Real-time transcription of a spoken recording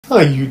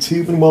Hi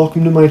YouTube and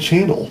welcome to my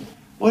channel.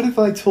 What if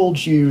I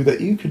told you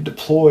that you could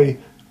deploy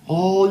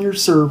all your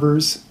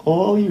servers,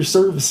 all your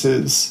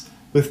services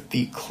with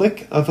the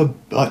click of a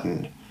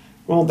button?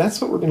 Well,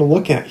 that's what we're going to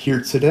look at here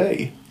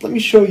today. Let me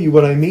show you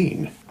what I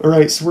mean.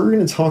 Alright, so we're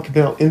going to talk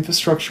about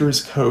infrastructure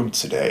as code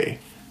today.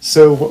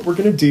 So what we're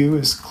going to do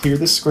is clear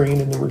the screen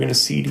and then we're going to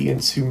cd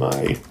into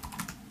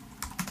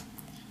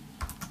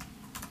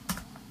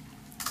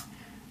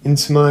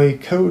my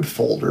code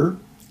folder.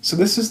 So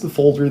this is the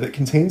folder that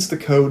contains the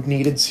code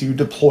needed to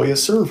deploy a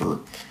server.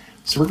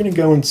 So we're going to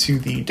go into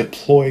the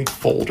deployed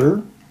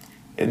folder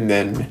and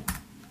then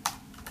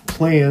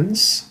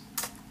plans,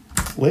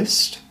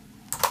 list,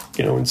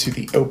 go into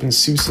the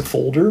OpenSUSE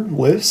folder,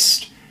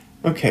 list.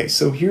 Okay,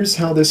 so here's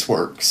how this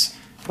works.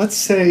 Let's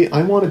say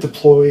I want to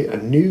deploy a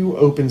new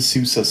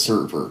OpenSUSE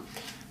server.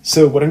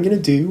 So what I'm going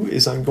to do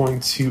is I'm going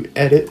to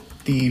edit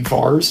the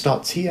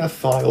vars.tf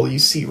file you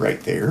see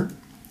right there.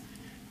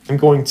 I'm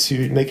going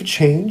to make a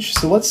change.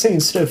 So let's say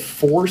instead of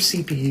 4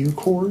 CPU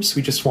cores,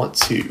 we just want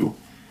 2.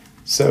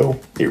 So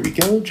there we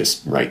go,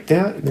 just write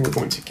that, and then we're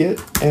going to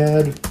git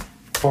add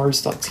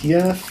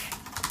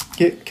vars.tf,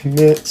 git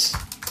commit,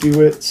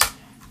 do it,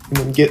 and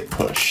then git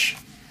push.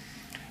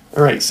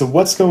 Alright, so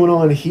what's going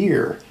on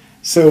here?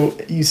 So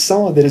you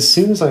saw that as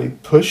soon as I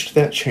pushed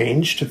that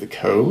change to the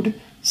code,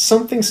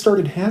 something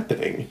started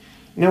happening.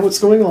 Now what's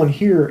going on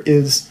here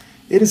is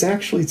it is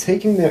actually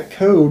taking that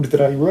code that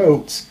I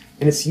wrote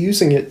and it's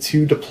using it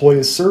to deploy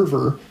a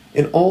server,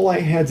 and all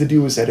I had to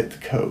do was edit the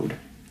code.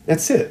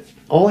 That's it.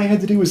 All I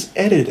had to do was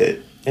edit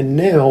it, and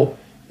now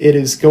it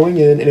is going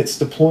in and it's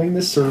deploying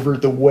the server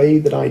the way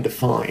that I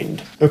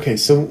defined. Okay,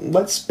 so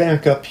let's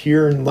back up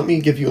here and let me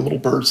give you a little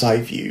bird's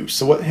eye view.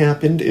 So what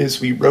happened is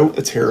we wrote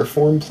a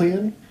Terraform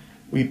plan,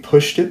 we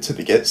pushed it to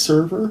the Git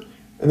server,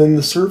 and then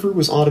the server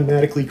was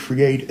automatically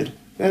created.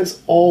 That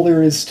is all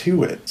there is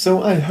to it.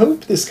 So I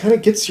hope this kind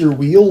of gets your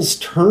wheels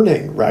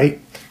turning, right?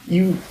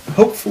 You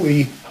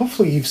hopefully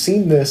you've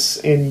seen this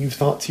and you've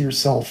thought to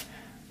yourself,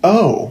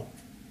 oh,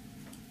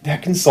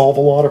 that can solve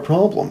a lot of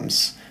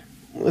problems.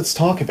 Let's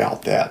talk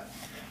about that.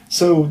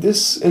 So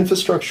this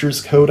infrastructure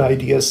as code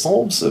idea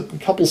solves a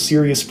couple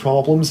serious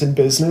problems in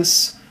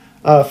business.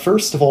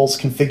 First of all is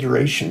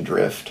configuration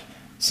drift.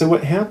 So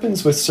what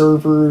happens with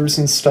servers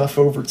and stuff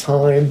over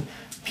time,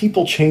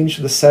 people change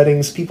the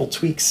settings, people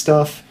tweak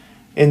stuff,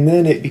 and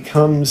then it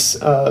becomes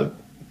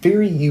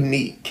very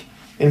unique.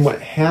 And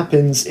what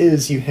happens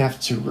is you have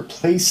to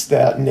replace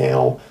that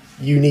now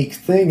unique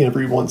thing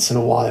every once in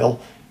a while,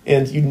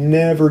 and you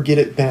never get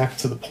it back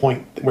to the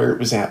point where it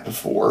was at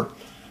before.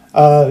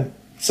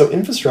 So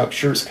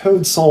infrastructure as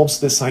code solves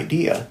this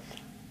idea,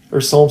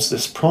 or solves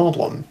this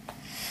problem.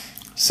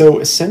 So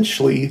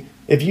essentially,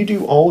 if you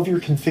do all of your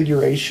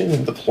configuration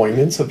and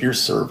deployments of your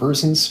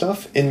servers and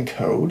stuff in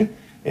code,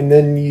 and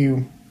then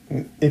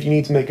if you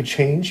need to make a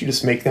change, you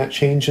just make that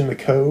change in the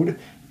code,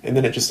 and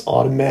then it just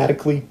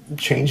automatically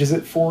changes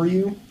it for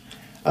you.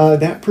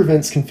 That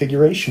prevents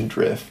configuration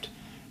drift.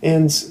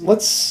 And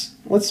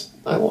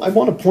I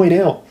want to point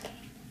out,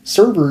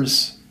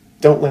 servers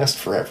don't last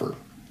forever.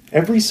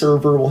 Every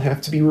server will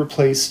have to be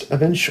replaced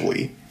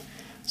eventually.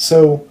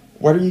 So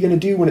what are you going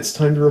to do when it's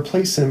time to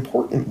replace an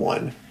important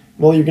one?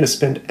 Well, you're going to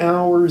spend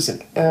hours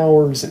and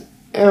hours and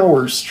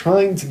hours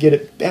trying to get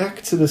it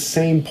back to the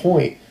same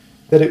point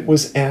that it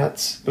was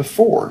at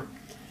before.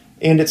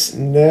 And it's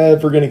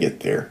never going to get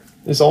there.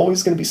 There's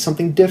always going to be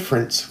something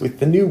different with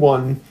the new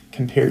one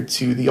compared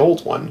to the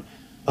old one,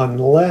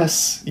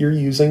 unless you're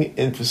using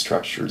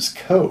infrastructure as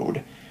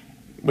code.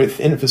 With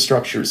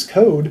infrastructure as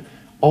code,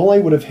 all I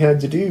would have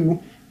had to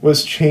do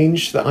was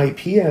change the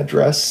IP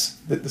address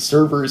that the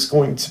server is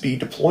going to be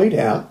deployed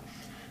at,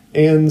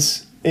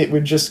 and it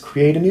would just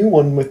create a new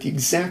one with the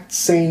exact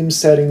same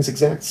settings,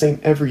 exact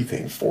same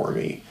everything for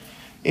me.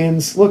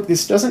 And look,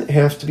 this doesn't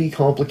have to be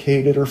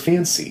complicated or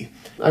fancy.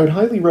 I would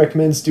highly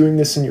recommend doing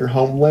this in your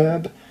home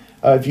lab.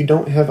 If you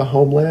don't have a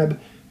home lab,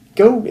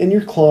 go in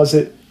your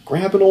closet,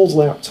 grab an old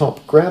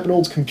laptop, grab an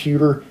old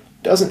computer.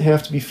 Doesn't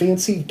have to be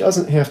fancy,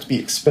 doesn't have to be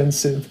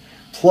expensive.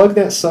 Plug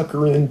that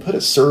sucker in, put a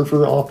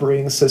server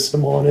operating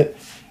system on it,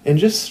 and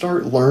just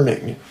start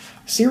learning.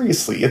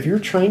 Seriously, if you're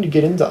trying to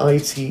get into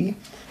IT,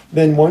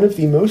 then one of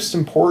the most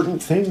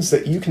important things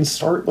that you can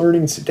start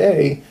learning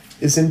today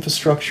is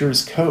infrastructure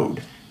as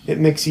code. It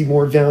makes you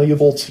more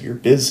valuable to your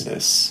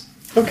business.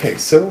 Okay,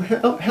 so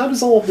how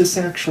does all of this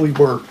actually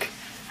work?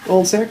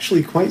 Well, it's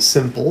actually quite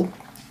simple.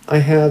 I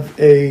have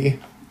a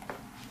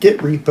Git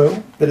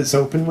repo that is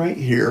open right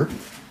here,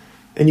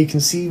 and you can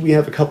see we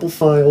have a couple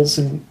files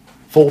and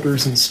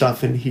folders and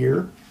stuff in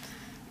here.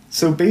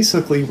 So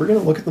basically, we're going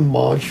to look at the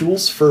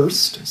modules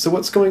first. So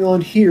what's going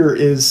on here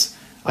is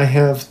I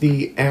have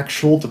the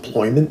actual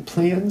deployment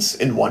plans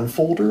in one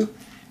folder,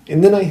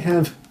 and then I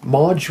have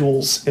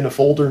modules in a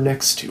folder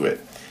next to it.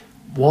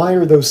 Why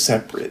are those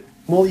separate?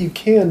 Well, you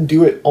can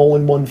do it all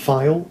in one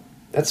file.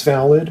 That's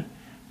valid.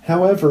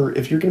 However,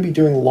 if you're going to be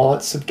doing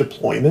lots of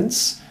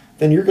deployments,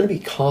 then you're going to be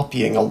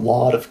copying a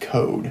lot of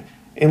code.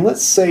 And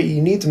let's say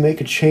you need to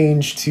make a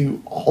change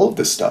to all of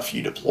the stuff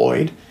you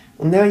deployed.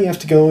 Well, now you have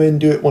to go in and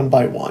do it one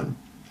by one.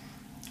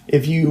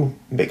 If you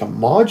make a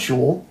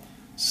module,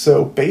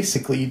 so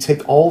basically you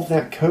take all of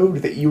that code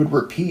that you would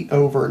repeat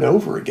over and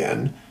over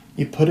again,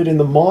 you put it in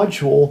the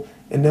module,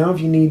 and now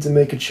if you need to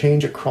make a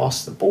change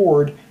across the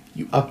board,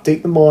 you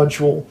update the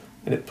module,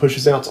 and it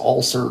pushes out to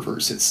all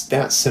servers. It's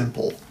that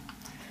simple.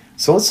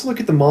 So let's look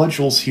at the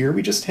modules here.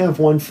 We just have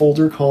one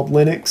folder called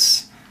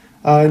Linux,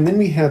 and then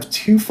we have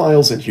two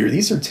files in here.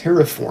 These are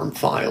Terraform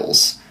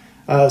files.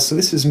 So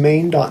this is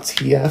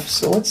main.tf,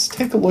 so let's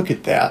take a look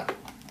at that.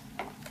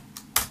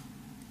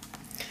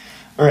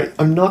 Alright,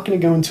 I'm not going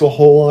to go into a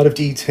whole lot of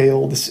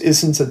detail. This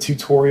isn't a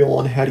tutorial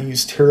on how to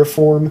use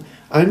Terraform.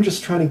 I'm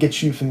just trying to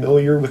get you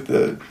familiar with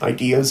the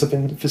ideas of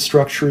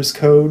infrastructure as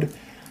code.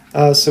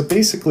 So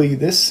basically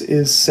this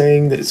is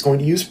saying that it's going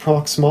to use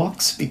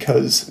Proxmox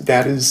because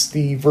that is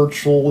the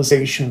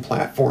virtualization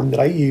platform that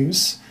I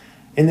use.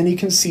 And then you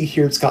can see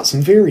here it's got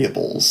some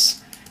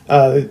variables.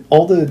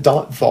 All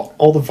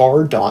the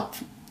var dot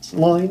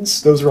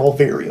lines, those are all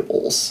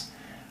variables.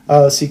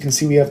 So you can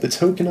see we have the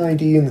token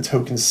ID and the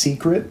token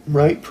secret,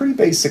 right? Pretty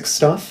basic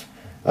stuff.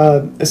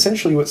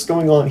 Essentially what's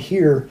going on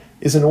here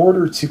is in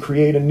order to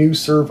create a new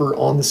server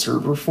on the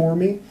server for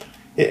me,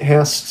 it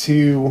has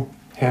to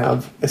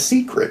have a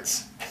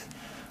secret,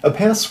 a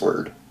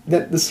password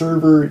that the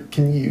server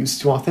can use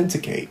to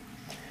authenticate.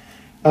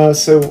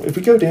 So if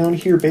we go down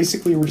here,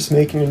 basically we're just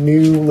making a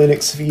new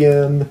Linux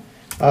VM.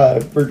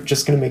 We're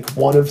just going to make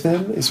one of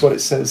them, is what it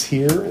says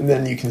here, and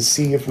then you can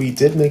see if we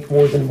did make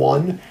more than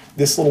one,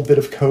 this little bit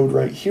of code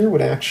right here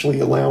would actually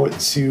allow it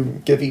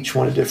to give each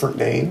one a different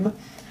name.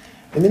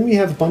 And then we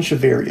have a bunch of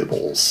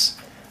variables.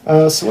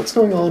 So what's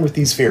going on with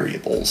these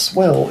variables?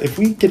 Well, if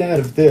we get out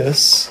of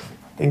this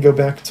and go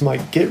back to my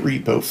Git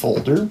repo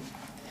folder,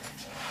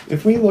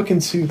 if we look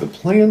into the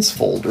plans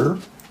folder,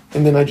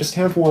 and then I just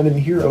have one in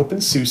here,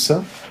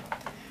 OpenSUSE,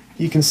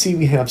 you can see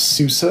we have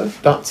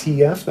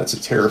SUSE.tf, that's a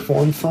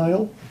Terraform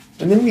file,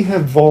 and then we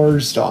have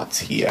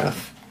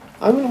vars.tf.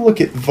 I'm going to look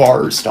at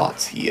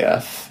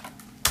vars.tf.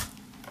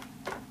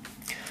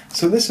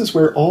 So this is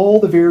where all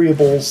the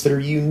variables that are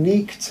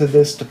unique to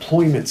this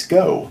deployment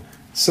go.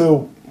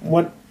 So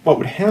what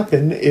would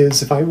happen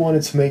is if I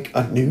wanted to make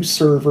a new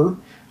server,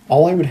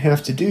 all I would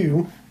have to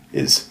do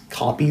is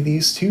copy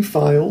these two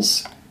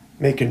files,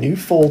 make a new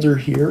folder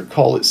here,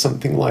 call it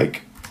something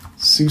like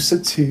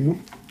SUSE2, or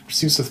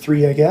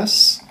SUSE3 I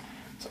guess.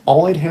 So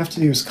all I'd have to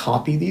do is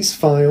copy these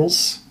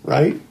files,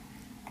 right?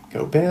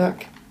 Go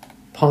back,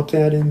 pop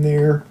that in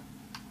there,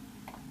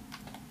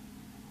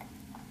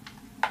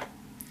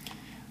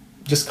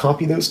 just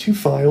copy those two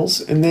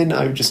files, and then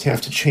I would just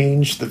have to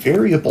change the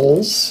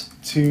variables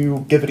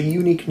to give it a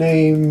unique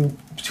name,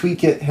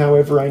 tweak it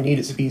however I need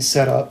it to be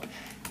set up,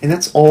 and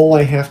that's all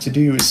I have to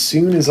do. As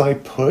soon as I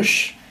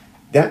push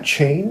that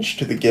change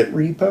to the Git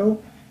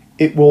repo,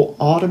 it will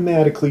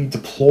automatically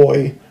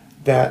deploy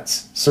that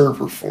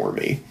server for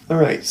me.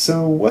 Alright,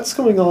 so what's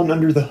going on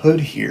under the hood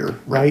here,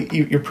 right?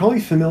 You're probably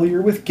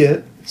familiar with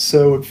Git,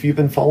 so if you've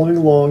been following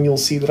along, you'll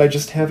see that I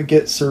just have a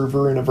Git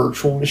server and a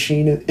virtual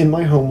machine in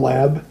my home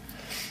lab.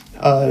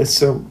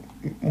 So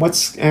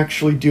what's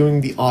actually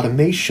doing the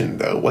automation,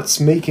 though? What's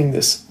making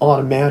this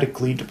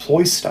automatically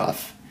deploy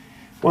stuff?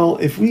 Well,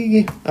 if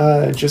we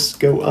just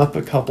go up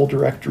a couple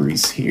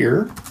directories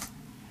here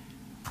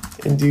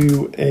and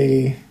do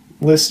a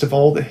list of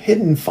all the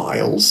hidden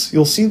files,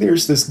 you'll see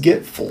there's this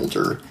Git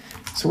folder.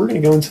 So we're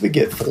going to go into the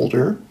Git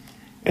folder,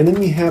 and then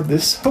we have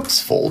this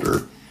hooks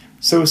folder.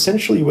 So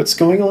essentially what's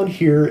going on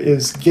here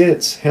is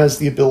Git has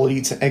the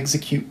ability to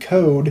execute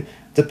code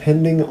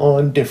depending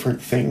on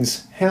different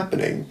things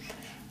happening.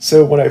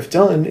 So what I've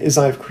done is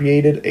I've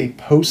created a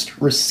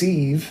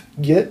post-receive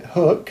Git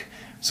hook.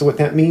 So what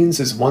that means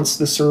is once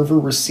the server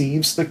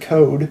receives the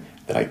code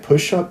that I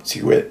push up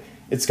to it,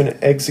 it's going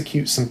to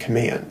execute some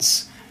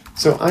commands.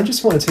 So I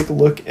just want to take a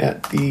look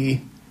at the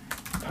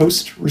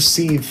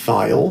post-receive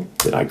file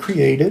that I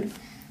created.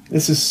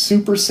 This is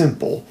super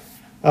simple.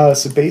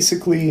 So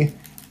basically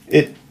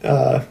it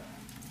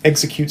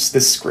executes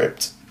this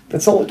script.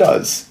 That's all it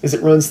does, is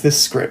it runs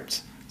this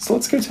script. So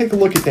let's go take a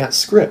look at that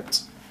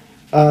script.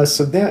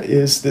 So that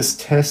is this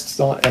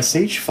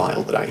test.sh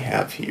file that I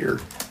have here.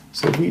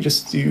 So if we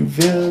just do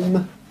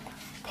vim,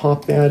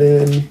 pop that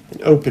in,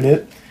 and open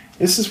it,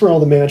 this is where all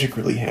the magic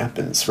really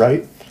happens,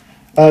 right?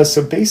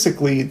 So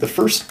basically, the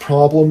first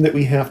problem that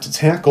we have to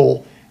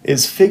tackle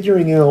is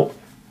figuring out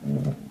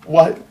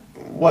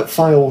what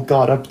file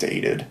got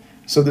updated.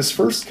 So this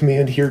first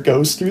command here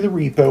goes through the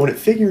repo and it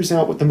figures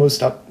out what the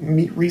most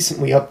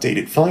recently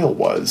updated file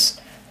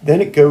was.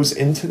 Then it goes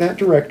into that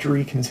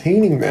directory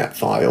containing that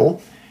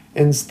file,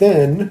 and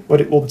then what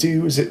it will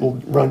do is it will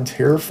run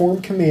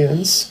Terraform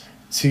commands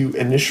to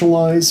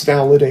initialize,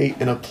 validate,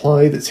 and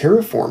apply the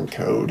Terraform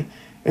code,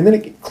 and then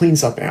it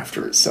cleans up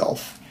after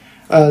itself.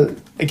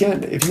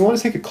 Again, if you want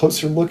to take a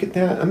closer look at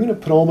that, I'm going to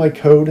put all my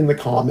code in the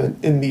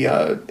comment in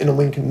a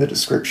link in the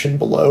description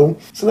below.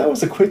 So that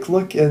was a quick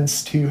look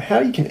into how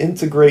you can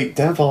integrate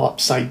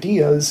DevOps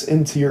ideas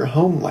into your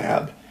home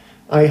lab.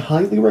 I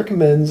highly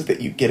recommend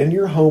that you get in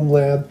your home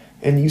lab,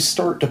 and you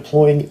start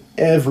deploying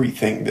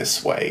everything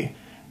this way.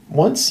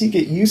 Once you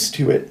get used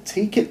to it,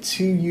 take it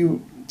to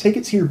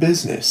your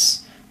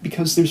business,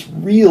 because there's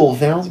real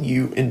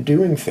value in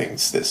doing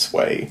things this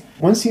way.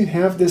 Once you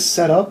have this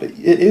set up, it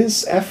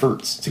is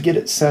effort to get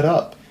it set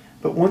up,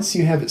 but once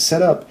you have it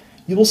set up,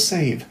 you will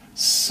save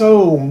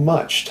so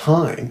much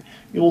time.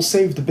 You will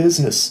save the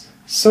business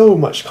so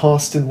much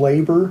cost in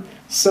labor,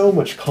 so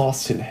much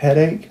cost in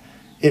headache.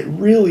 It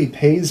really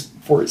pays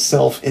for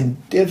itself in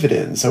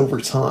dividends over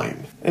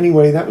time.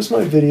 Anyway, that was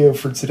my video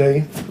for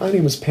today. My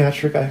name is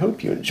Patrick. I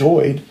hope you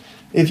enjoyed.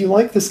 If you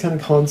like this kind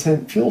of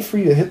content, feel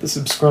free to hit the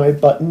subscribe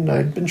button.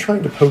 I've been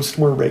trying to post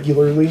more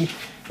regularly.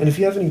 And if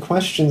you have any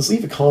questions,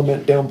 leave a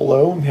comment down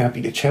below. I'm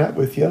happy to chat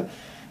with you.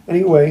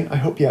 Anyway, I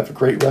hope you have a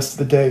great rest of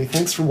the day.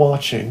 Thanks for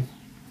watching.